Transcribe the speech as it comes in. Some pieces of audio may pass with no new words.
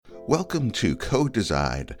Welcome to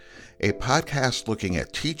Co-Design, a podcast looking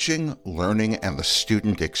at teaching, learning, and the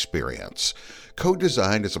student experience.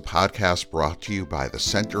 Co-Design is a podcast brought to you by the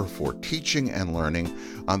Center for Teaching and Learning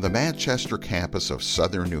on the Manchester campus of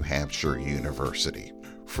Southern New Hampshire University.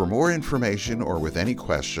 For more information or with any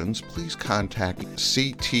questions, please contact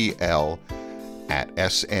ctl@snhu.edu.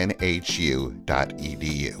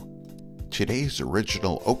 Today's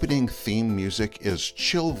original opening theme music is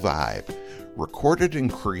Chill Vibe, recorded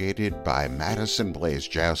and created by Madison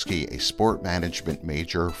Blazejowski, a sport management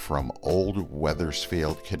major from Old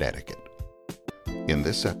Wethersfield, Connecticut. In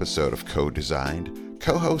this episode of Co-Designed,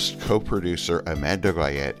 co-producer Amanda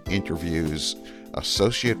Goyette interviews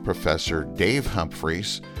Associate Professor Dave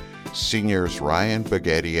Humphreys, seniors Ryan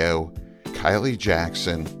Bagedio, Kylie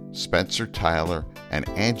Jackson, Spencer Tyler, and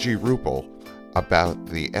Angie Ruppel about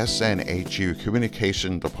the SNHU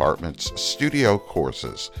Communication Department's studio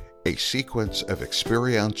courses, a sequence of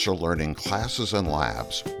experiential learning classes and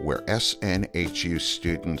labs where SNHU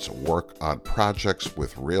students work on projects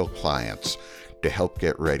with real clients to help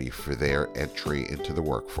get ready for their entry into the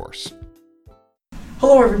workforce.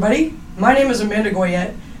 Hello everybody, my name is Amanda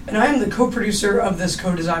Goyette, and I am the co-producer of this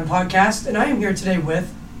Co-Design podcast, and I am here today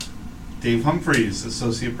with Dave Humphreys,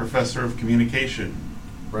 Associate Professor of Communication.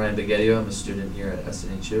 Ryan Bagedio, I'm a student here at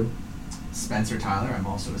SNHU. Spencer Tyler, I'm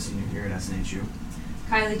also a senior here at SNHU.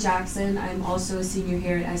 Kylie Jackson, I'm also a senior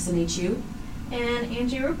here at SNHU. And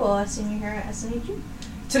Angie Ruppel, a senior here at SNHU.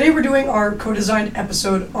 Today we're doing our co-designed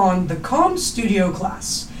episode on the Comm Studio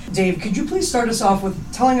class. Dave, could you please start us off with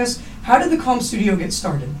telling us, how did the Comm Studio get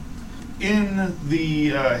started? In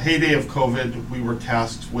the heyday of COVID, we were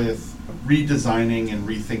tasked with redesigning and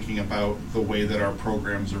rethinking about the way that our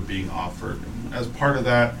programs are being offered. As part of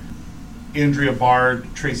that, Andrea Bard,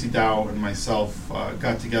 Tracy Dow, and myself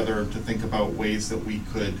got together to think about ways that we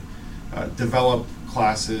could develop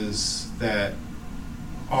classes that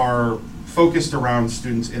are focused around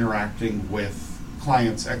students interacting with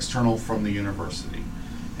clients external from the university.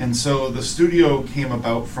 And so the studio came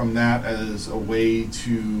about from that as a way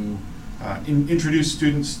to introduce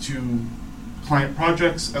students to client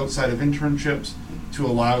projects outside of internships, to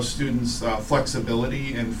allow students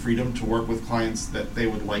flexibility and freedom to work with clients that they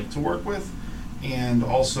would like to work with, and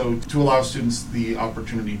also to allow students the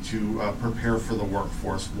opportunity to prepare for the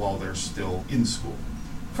workforce while they're still in school.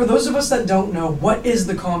 For those of us that don't know, what is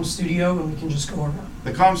the Comm Studio, and we can just go around?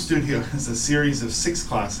 The Comm Studio is a series of 6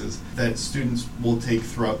 classes that students will take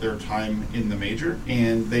throughout their time in the major,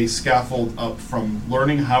 and they scaffold up from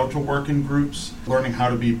learning how to work in groups, learning how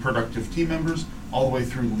to be productive team members, all the way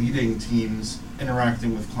through leading teams,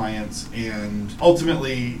 interacting with clients, and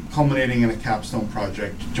ultimately culminating in a capstone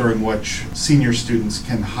project during which senior students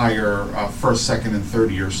can hire first, second, and third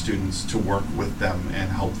year students to work with them and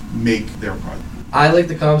help make their project. I like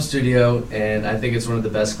the Comm Studio, and I think it's one of the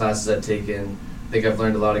best classes I've taken. I think I've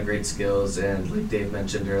learned a lot of great skills, and like Dave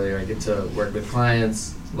mentioned earlier, I get to work with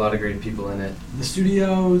clients, a lot of great people in it. The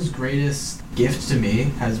studio's greatest gift to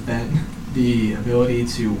me has been the ability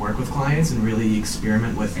to work with clients and really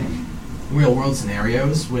experiment with real world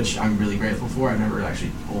scenarios, which I'm really grateful for. I've never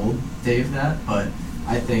actually told Dave that, but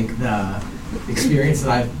I think the experience that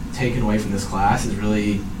I've taken away from this class has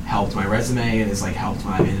really helped my resume and has helped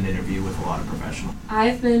when I'm in an interview with a lot of professionals.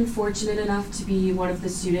 I've been fortunate enough to be one of the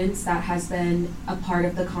students that has been a part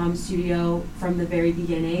of the Comm Studio from the very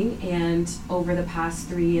beginning, and over the past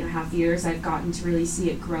 3.5 years I've gotten to really see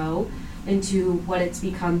it grow into what it's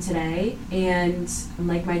become today. And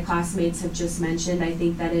like my classmates have just mentioned, I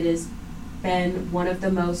think that it has been one of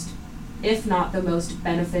the most, if not the most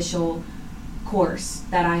beneficial course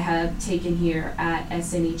that I have taken here at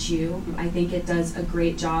SNHU. I think it does a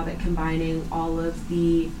great job at combining all of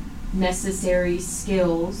the necessary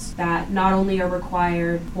skills that not only are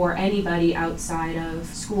required for anybody outside of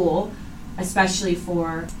school, especially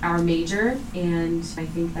for our major, and I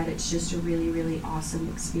think that it's just a really, really awesome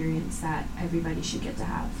experience that everybody should get to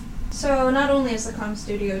have. So not only is the Comm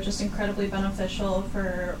Studio just incredibly beneficial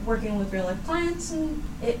for working with real life clients, and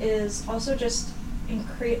it is also just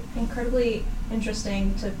incredibly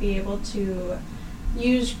interesting to be able to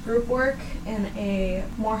use group work in a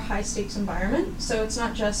more high stakes environment. So it's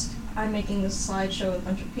not just I'm making this slideshow with a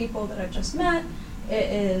bunch of people that I've just met. It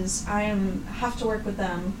is I have to work with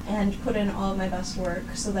them and put in all of my best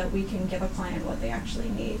work so that we can give a client what they actually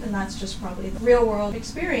need. And that's just probably the real world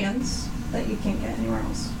experience that you can't get anywhere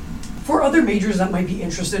else. For other majors that might be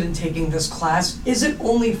interested in taking this class, is it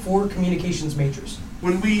only for communications majors?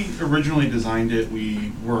 When we originally designed it,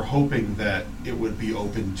 we were hoping that it would be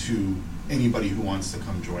open to anybody who wants to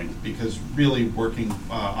come join, because really working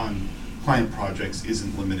on client projects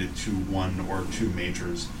isn't limited to one or two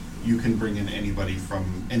majors. you can bring in anybody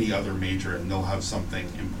from any other major and they'll have something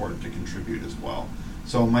important to contribute as well.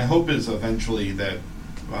 So my hope is eventually that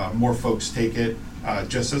more folks take it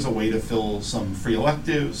just as a way to fill some free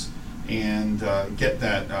electives and get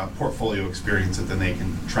that portfolio experience that then they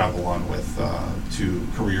can travel on with to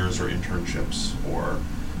careers or internships or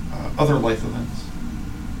other life events.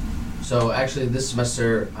 So actually this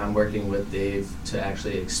semester I'm working with Dave to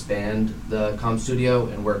actually expand the comm studio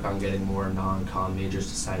and work on getting more non-comm majors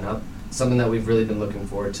to sign up. Something that we've really been looking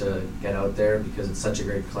forward to get out there because it's such a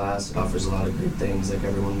great class. It offers a lot of great things like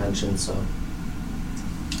everyone mentioned. So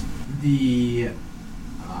the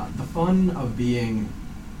fun of being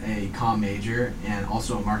a comm major and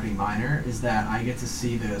also a marketing minor is that I get to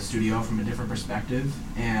see the studio from a different perspective,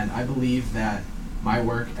 and I believe that my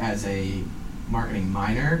work as a marketing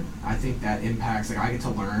minor, I think that impacts, like I get to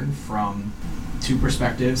learn from two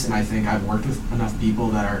perspectives, and I think I've worked with enough people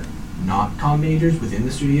that are not comm majors within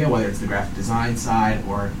the studio, whether it's the graphic design side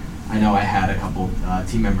or I know I had a couple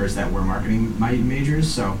team members that were marketing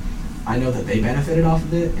majors, so I know that they benefited off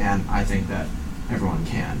of it, and I think that everyone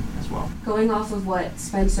can as well. Going off of what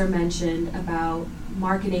Spencer mentioned about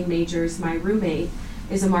marketing majors, my roommate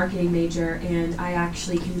is a marketing major, and I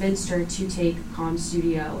actually convinced her to take Comm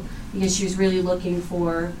Studio because she was really looking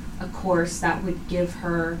for a course that would give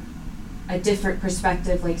her a different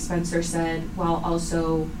perspective, like Spencer said, while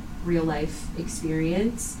also real life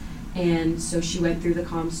experience. And so she went through the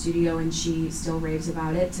Comm Studio and she still raves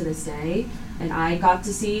about it to this day. And I got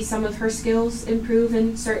to see some of her skills improve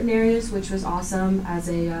in certain areas, which was awesome as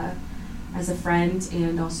a friend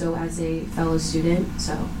and also as a fellow student.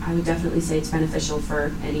 So I would definitely say it's beneficial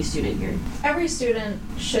for any student here. Every student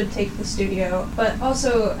should take the studio, but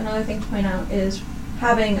also another thing to point out is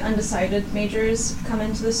having undecided majors come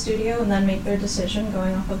into the studio and then make their decision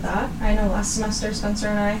going off of that. I know last semester Spencer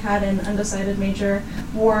and I had an undecided major,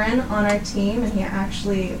 Warren, on our team, and he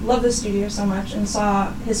actually loved the studio so much and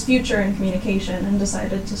saw his future in communication and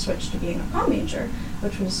decided to switch to being a comm major,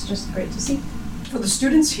 which was just great to see. For the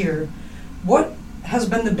students here, what has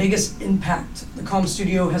been the biggest impact the Comm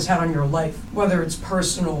Studio has had on your life, whether it's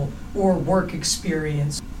personal or work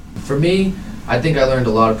experience? for me, I think I learned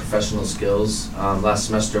a lot of professional skills last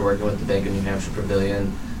semester working with the Bank of New Hampshire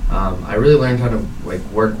Pavilion. I really learned how to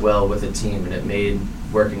work well with a team, and it made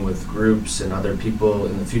working with groups and other people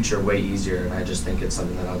in the future way easier, and I just think it's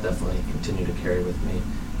something that I'll definitely continue to carry with me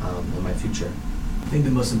in my future. I think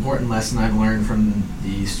the most important lesson I've learned from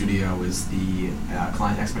the studio is the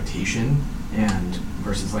client expectation and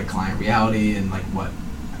versus client reality, and what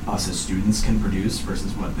us as students can produce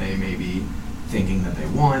versus what they may be thinking that they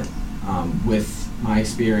want. With my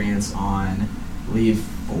experience on, I believe,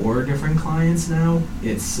 4 different clients now,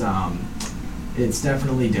 it's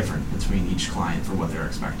definitely different between each client for what they're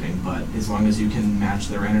expecting, but as long as you can match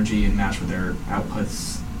their energy and match with their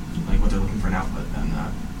outputs, what they're looking for an output, then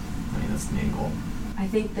that's the main goal. I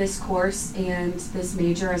think this course and this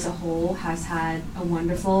major as a whole has had a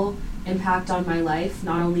wonderful impact on my life,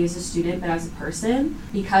 not only as a student but as a person.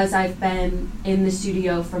 Because I've been in the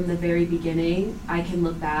studio from the very beginning, I can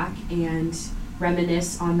look back and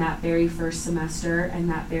reminisce on that very first semester and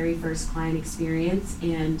that very first client experience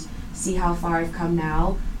and see how far I've come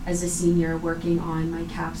now as a senior working on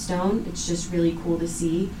my capstone. It's just really cool to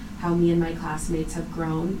see how me and my classmates have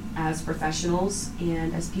grown as professionals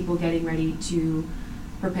and as people getting ready to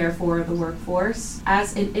prepare for the workforce.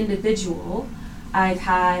 As an individual, I've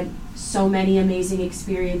had so many amazing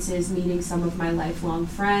experiences meeting some of my lifelong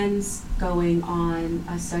friends, going on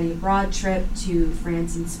a study abroad trip to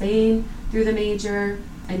France and Spain through the major,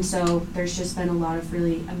 and so there's just been a lot of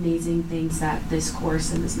really amazing things that this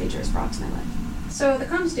course and this major has brought to my life. So the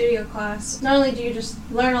Comm Studio class, not only do you just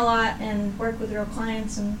learn a lot and work with real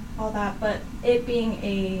clients and all that, but it being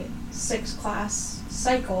a 6-class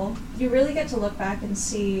cycle, you really get to look back and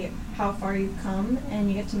see how far you've come, and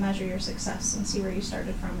you get to measure your success and see where you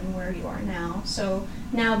started from and where you are now. So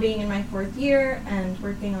now being in my 4th year and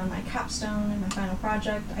working on my capstone and my final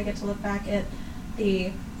project, I get to look back at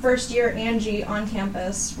the first year Angie on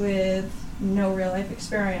campus with no real life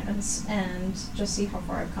experience and just see how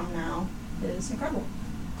far I've come now is incredible.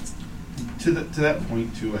 To that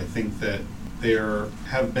point too, I think that there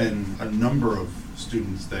have been a number of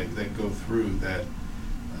students that go through that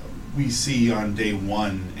we see on day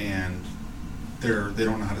one, and they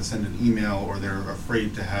don't know how to send an email, or they're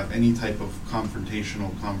afraid to have any type of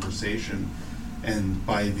confrontational conversation, and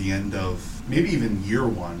by the end of maybe even year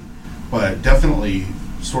 1, but definitely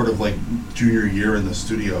sort of junior year in the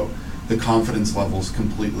studio, the confidence levels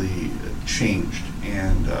completely changed,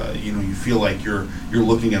 and you feel like you're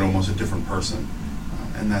looking at almost a different person,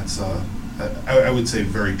 and that's I would say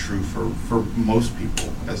very true for most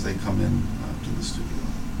people as they come in to the studio.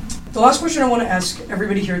 The last question I want to ask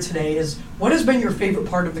everybody here today is, what has been your favorite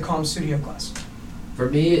part of the Comm Studio class? For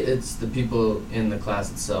me, it's the people in the class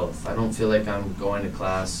itself. I don't feel like I'm going to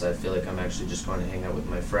class. I feel like I'm actually just going to hang out with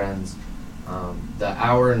my friends. The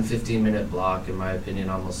hour and 15-minute block, in my opinion,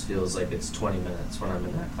 almost feels like it's 20 minutes when I'm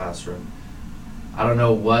in that classroom. I don't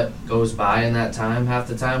know what goes by in that time. Half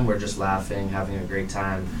the time, we're just laughing, having a great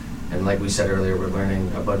time. And like we said earlier, we're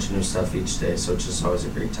learning a bunch of new stuff each day, so it's just always a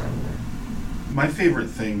great time in there. My favorite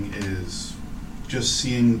thing is just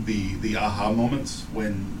seeing the aha moments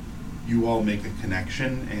when you all make a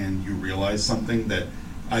connection and you realize something that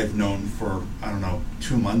I've known for,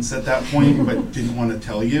 2 months at that point, but didn't want to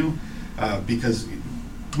tell you, because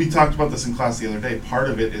we talked about this in class the other day. Part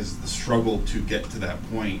of it is the struggle to get to that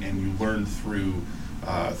point, and you learn through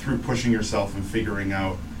pushing yourself and figuring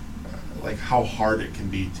out like how hard it can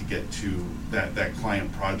be to get to that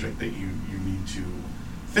client project that you need to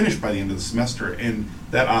finish by the end of the semester. And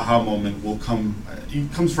that aha moment will come,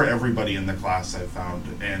 it comes for everybody in the class, I've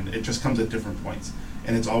found, and it just comes at different points.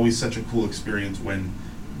 And it's always such a cool experience when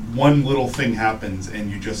one little thing happens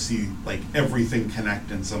and you just see like everything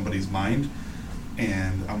connect in somebody's mind,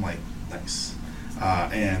 and I'm like, nice.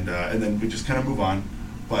 And then we just kind of move on,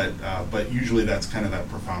 but usually that's kind of that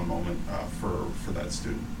profound moment for that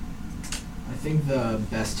student. I think the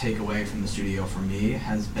best takeaway from the studio for me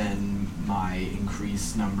has been my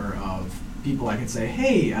increased number of people I can say,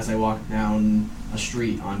 hey, as I walk down a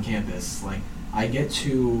street on campus. Like, I get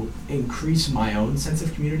to increase my own sense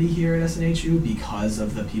of community here at SNHU because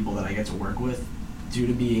of the people that I get to work with. Due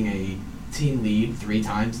to being a team lead 3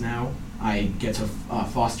 times now, I get to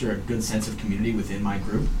foster a good sense of community within my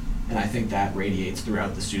group, and I think that radiates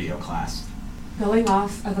throughout the studio class. Going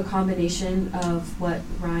off of a combination of what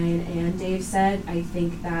Ryan and Dave said, I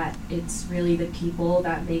think that it's really the people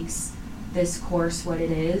that makes this course what it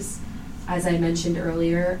is. As I mentioned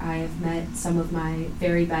earlier, I have met some of my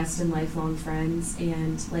very best and lifelong friends,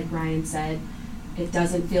 and like Ryan said, it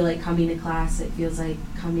doesn't feel like coming to class, it feels like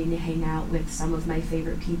coming to hang out with some of my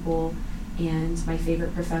favorite people and my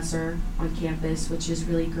favorite professor on campus, which is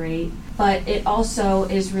really great. But it also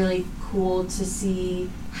is really cool to see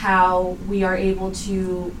how we are able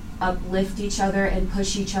to uplift each other and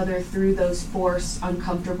push each other through those forced,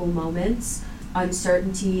 uncomfortable moments,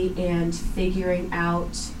 uncertainty, and figuring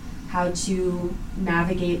out how to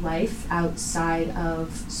navigate life outside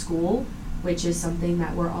of school, which is something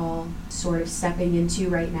that we're all sort of stepping into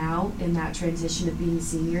right now in that transition of being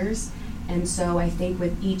seniors. And so I think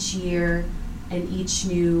with each year and each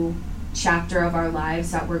new chapter of our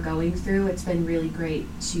lives that we're going through, it's been really great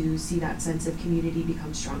to see that sense of community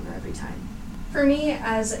become stronger every time. For me,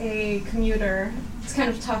 as a commuter, it's kind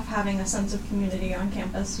of tough having a sense of community on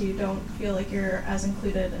campus. You don't feel like you're as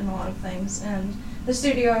included in a lot of things, and the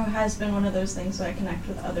studio has been one of those things that I connect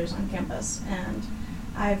with others on campus, and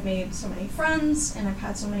I've made so many friends, and I've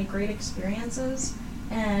had so many great experiences,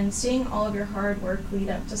 and seeing all of your hard work lead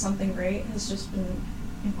up to something great has just been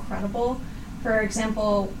incredible. For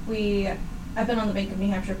example, I've been on the Bank of New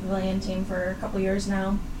Hampshire Pavilion team for a couple years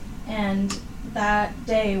now, and that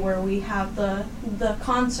day where we have the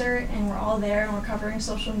concert and we're all there and we're covering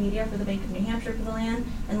social media for the Bank of New Hampshire Pavilion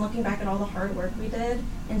and looking back at all the hard work we did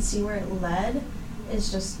and see where it led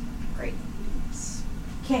is just great.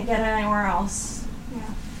 Can't get it anywhere else. Yeah.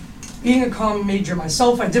 Being a comm major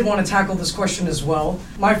myself, I did want to tackle this question as well.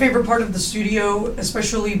 My favorite part of the studio,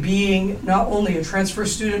 especially being not only a transfer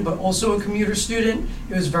student but also a commuter student,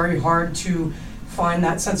 it was very hard to find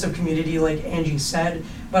that sense of community like Angie said,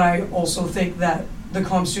 but I also think that the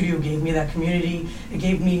comm studio gave me that community. It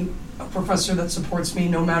gave me a professor that supports me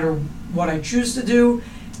no matter what I choose to do,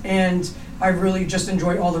 and I really just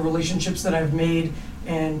enjoy all the relationships that I've made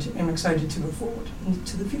and am excited to go forward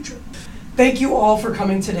into the future. Thank you all for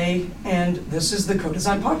coming today, and this is the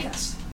Co-Design Podcast.